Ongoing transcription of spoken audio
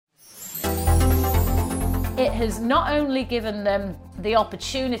It has not only given them the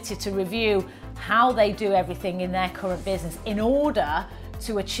opportunity to review how they do everything in their current business in order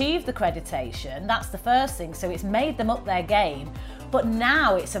to achieve the accreditation. That's the first thing. So it's made them up their game. But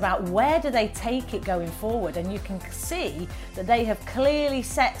now it's about where do they take it going forward, and you can see that they have clearly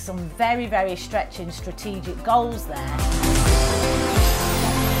set some very, very stretching strategic goals there.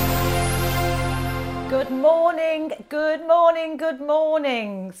 Good morning, good morning, good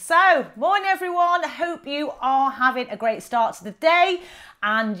morning. So, morning everyone. I hope you are having a great start to the day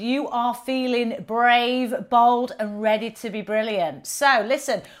and you are feeling brave, bold and ready to be brilliant. So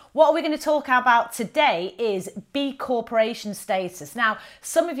listen, what we're going to talk about today is B Corporation status. Now,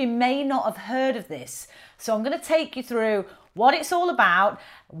 some of you may not have heard of this, so I'm going to take you through what it's all about,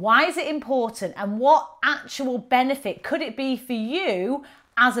 why is it important, and what actual benefit could it be for you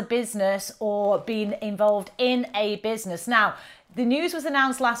as a business or being involved in a business. Now, the news was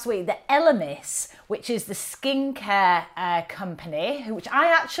announced last week that Elemis, which is the skincare company, which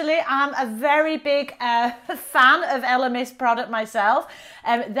I actually am a very big fan of Elemis product myself,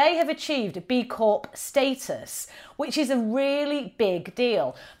 they have achieved B Corp status, which is a really big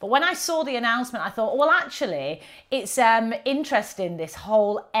deal. But when I saw the announcement, I thought, well, actually, it's interesting, this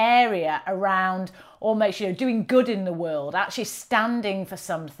whole area around almost, doing good in the world, actually standing for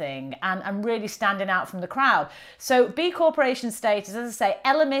something and really standing out from the crowd. So B Corporation status, as I say,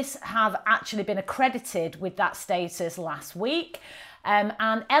 Elemis have actually been accredited with that status last week. And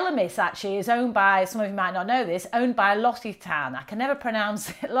Elemis actually is owned by, some of you might not know this, owned by L'Occitane. I can never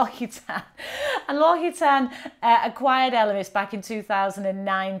pronounce it, L'Occitane. And L'Occitane acquired Elemis back in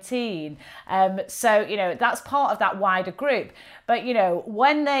 2019. So, that's part of that wider group. But,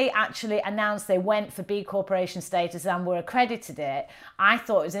 when they actually announced they went for B Corporation status and were accredited it, I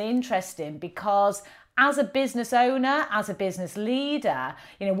thought it was interesting because as a business owner, as a business leader,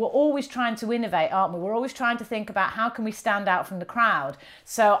 we're always trying to innovate, aren't we? We're always trying to think about how can we stand out from the crowd.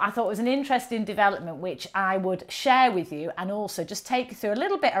 So I thought it was an interesting development which I would share with you and also just take you through a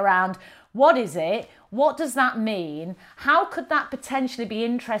little bit around what is it? What does that mean? How could that potentially be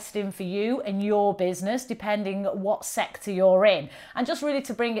interesting for you and your business, depending what sector you're in? And just really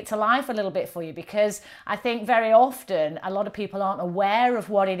to bring it to life a little bit for you, because I think very often a lot of people aren't aware of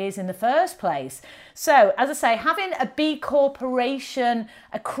what it is in the first place. So, as I say, having a B Corporation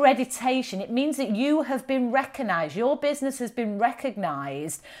accreditation, it means that you have been recognised, your business has been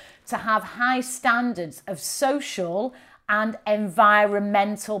recognised to have high standards of social and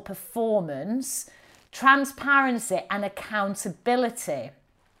environmental performance, transparency and accountability.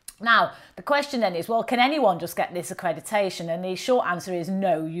 Now, the question then is, well, can anyone just get this accreditation? And the short answer is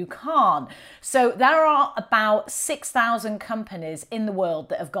no, you can't. So there are about 6,000 companies in the world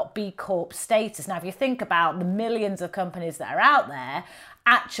that have got B Corp status. Now, if you think about the millions of companies that are out there,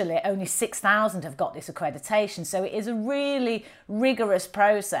 actually only 6,000 have got this accreditation. So it is a really rigorous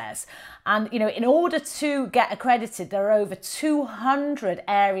process. And, in order to get accredited, there are over 200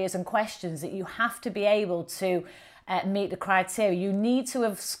 areas and questions that you have to be able to meet the criteria. You need to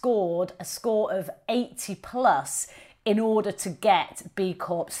have scored a score of 80 plus in order to get B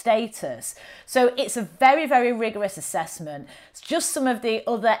Corp status. So it's a very, very rigorous assessment. It's just some of the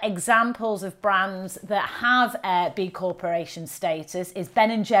other examples of brands that have B Corporation status is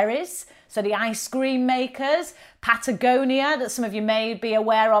Ben & Jerry's, so the ice cream makers, Patagonia, that some of you may be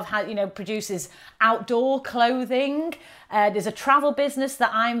aware of, how, produces outdoor clothing. There's a travel business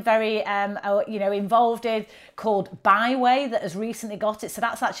that I'm very, involved in called Byway that has recently got it. So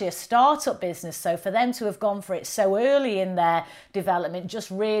that's actually a startup business. So for them to have gone for it so early in their development just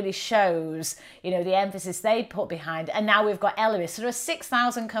really shows, the emphasis they put behind it. And now we've got Elemis. So there are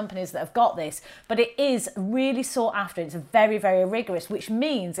 6,000 companies that have got this, but it is really sought after. It's very, very rigorous, which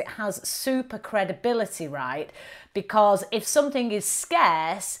means it has super credibility, right? Because if something is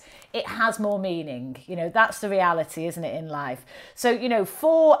scarce, it has more meaning. That's the reality, isn't it, in life? So,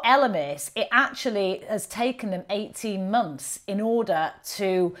 for Elemis, it actually has taken them 18 months in order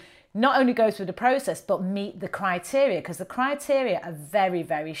to not only go through the process, but meet the criteria, because the criteria are very,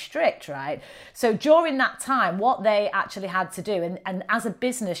 very strict, right? So during that time, what they actually had to do, and as a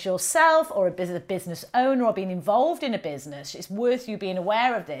business yourself or a business owner or being involved in a business, it's worth you being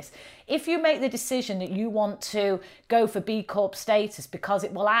aware of this. If you make the decision that you want to go for B Corp status because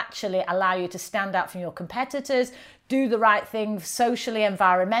it will actually allow you to stand out from your competitors, do the right thing socially,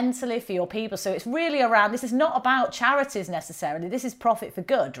 environmentally for your people. So it's really around, this is not about charities necessarily, this is profit for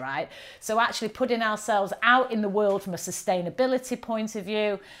good, right? So actually putting ourselves out in the world from a sustainability point of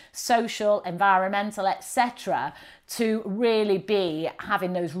view, social, environmental, etc., to really be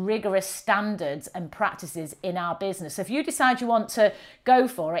having those rigorous standards and practices in our business. So if you decide you want to go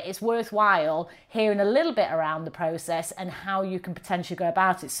for it, it's worthwhile hearing a little bit around the process and how you can potentially go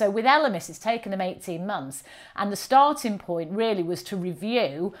about it. So with Elemis, it's taken them 18 months, and the starting point really was to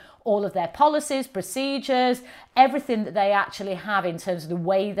review all of their policies, procedures, everything that they actually have in terms of the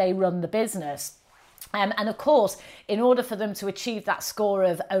way they run the business. And of course, in order for them to achieve that score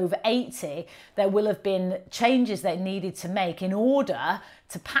of over 80, there will have been changes they needed to make in order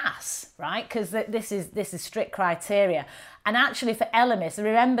to pass, right? Because this is strict criteria. And actually for Elemis,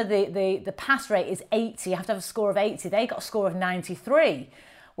 remember the pass rate is 80. You have to have a score of 80. They got a score of 93,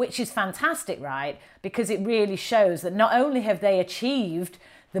 which is fantastic, right? Because it really shows that not only have they achieved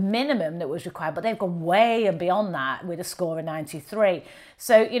the minimum that was required, but they've gone way and beyond that with a score of 93.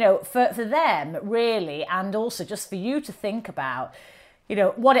 So, you know, for them really, and also just for you to think about, you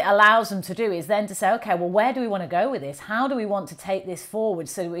know, what it allows them to do is then to say, okay, well, where do we want to go with this? How do we want to take this forward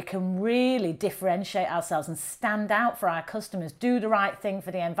so that we can really differentiate ourselves and stand out for our customers, do the right thing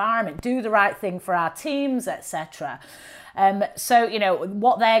for the environment, do the right thing for our teams, etc. So, you know,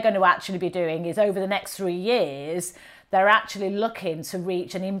 what they're going to actually be doing is over the next 3 years, they're actually looking to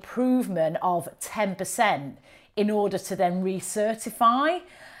reach an improvement of 10% in order to then recertify.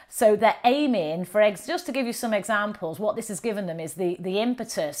 So they're aiming for, just to give you some examples, what this has given them is the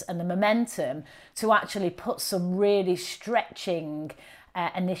impetus and the momentum to actually put some really stretching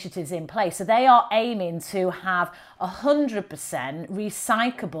initiatives in place. So they are aiming to have 100%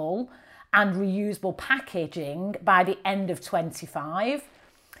 recyclable and reusable packaging by the end of 25.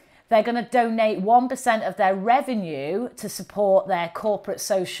 They're going to donate 1% of their revenue to support their corporate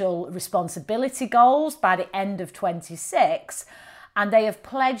social responsibility goals by the end of 26. And they have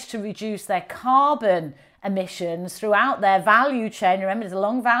pledged to reduce their carbon emissions throughout their value chain. Remember, there's a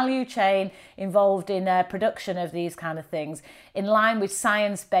long value chain involved in production of these kind of things, in line with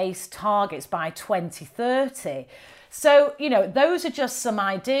science-based targets by 2030. So, you know, those are just some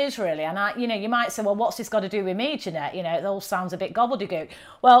ideas really. And you know, you might say, well, what's this got to do with me, Jeanette? You know, it all sounds a bit gobbledygook.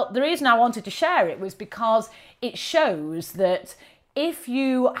 Well, the reason I wanted to share it was because it shows that if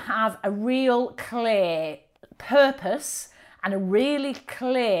you have a real clear purpose and a really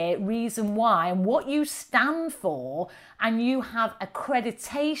clear reason why and what you stand for, and you have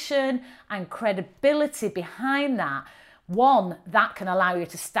accreditation and credibility behind that, one, that can allow you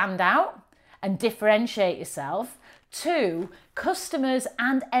to stand out and differentiate yourself. Two, customers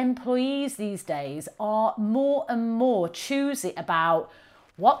and employees these days are more and more choosy about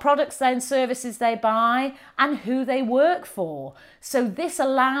what products and services they buy and who they work for. So this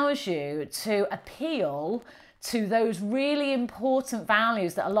allows you to appeal to those really important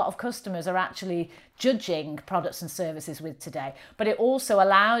values that a lot of customers are actually judging products and services with today. But it also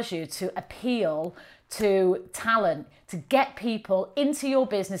allows you to appeal to talent, to get people into your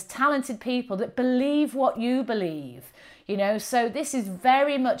business, talented people that believe what you believe. You know, so this is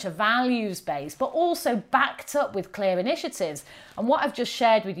very much a values-based, but also backed up with clear initiatives. And what I've just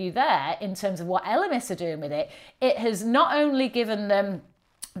shared with you there in terms of what Elemis are doing with it, it has not only given them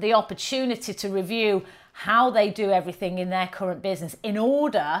the opportunity to review how they do everything in their current business in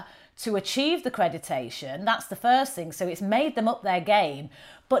order to achieve the accreditation. That's the first thing. So it's made them up their game.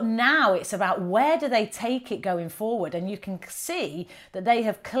 But now it's about where do they take it going forward? And you can see that they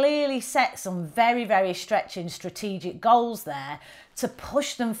have clearly set some very, very stretching strategic goals there to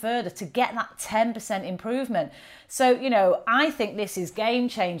push them further, to get that 10% improvement. So, you know, I think this is game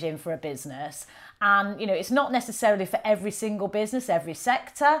changing for a business. And, you know, it's not necessarily for every single business, every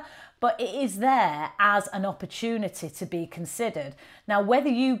sector, but it is there as an opportunity to be considered. Now, whether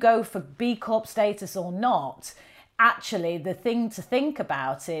you go for B-corp status or not, actually the thing to think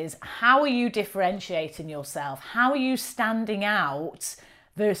about is how are you differentiating yourself? How are you standing out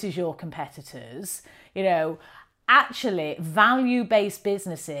versus your competitors? You know, actually value-based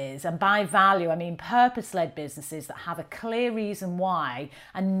businesses, and by value I mean purpose-led businesses that have a clear reason why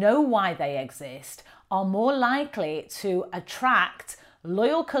and know why they exist, are more likely to attract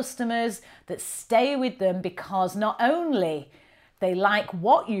loyal customers that stay with them because not only they like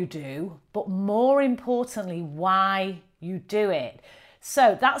what you do, but more importantly, why you do it.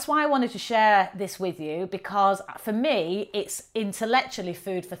 So that's why I wanted to share this with you, because for me, it's intellectually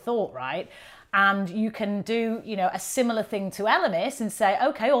food for thought, right? And you can do, you know, a similar thing to Elemis and say,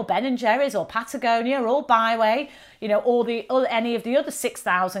 okay, or Ben and Jerry's or Patagonia or Byway, you know, or any of the other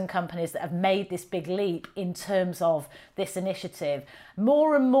 6,000 companies that have made this big leap in terms of this initiative.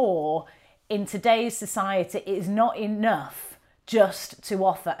 More and more in today's society, it is not enough just to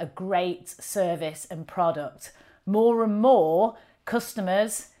offer a great service and product. More and more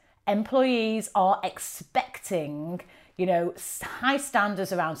customers, employees are expecting, high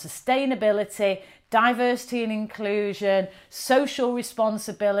standards around sustainability, diversity and inclusion, social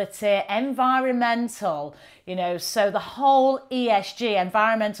responsibility, environmental, so the whole ESG,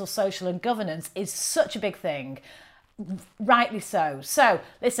 environmental, social and governance, is such a big thing. Rightly so. So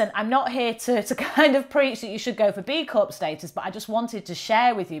listen, I'm not here to kind of preach that you should go for B-corp status, but I just wanted to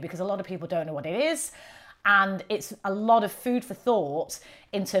share with you because a lot of people don't know what it is. And it's a lot of food for thought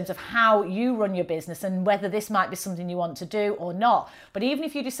in terms of how you run your business and whether this might be something you want to do or not. But even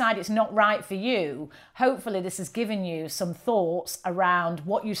if you decide it's not right for you, hopefully this has given you some thoughts around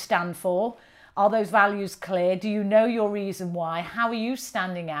what you stand for. Are those values clear? Do you know your reason why? How are you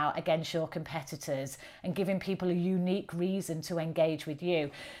standing out against your competitors and giving people a unique reason to engage with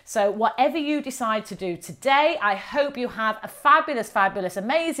you? So whatever you decide to do today, I hope you have a fabulous, fabulous,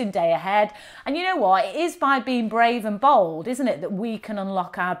 amazing day ahead. And you know what? It is by being brave and bold, isn't it, that we can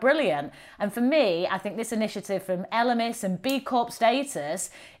unlock our brilliant. And for me, I think this initiative from Elemis and B-corp status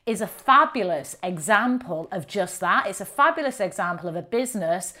is a fabulous example of just that. It's a fabulous example of a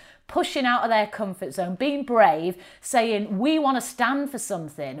business pushing out of their comfort zone, being brave, saying, we want to stand for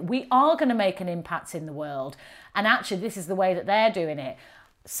something. We are going to make an impact in the world. And actually, this is the way that they're doing it.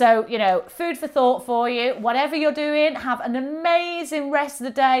 So, food for thought for you. Whatever you're doing, have an amazing rest of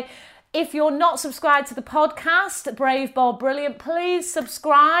the day. If you're not subscribed to the podcast, Brave, Bold, Brilliant, please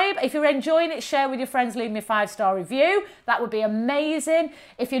subscribe. If you're enjoying it, share with your friends, leave me a 5-star review. That would be amazing.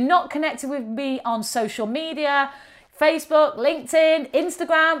 If you're not connected with me on social media, Facebook, LinkedIn,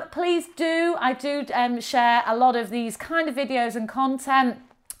 Instagram, please do. I do share a lot of these kind of videos and content.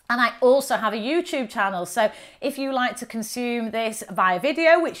 And I also have a YouTube channel. So if you like to consume this via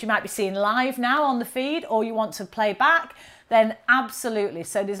video, which you might be seeing live now on the feed, or you want to play back, then absolutely.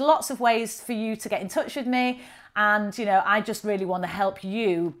 So there's lots of ways for you to get in touch with me. And, I just really want to help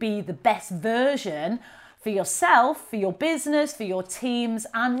you be the best version for yourself, for your business, for your teams,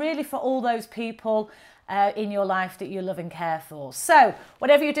 and really for all those people in your life that you love and care for. So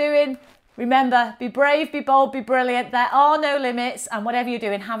whatever you're doing, remember, be brave, be bold, be brilliant. There are no limits. And whatever you're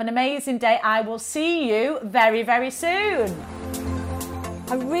doing, have an amazing day. I will see you very, very soon.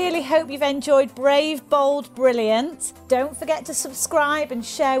 I really hope you've enjoyed Brave, Bold, Brilliant. Don't forget to subscribe and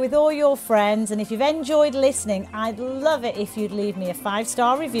share with all your friends. And if you've enjoyed listening, I'd love it if you'd leave me a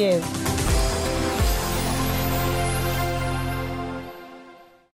 5-star review.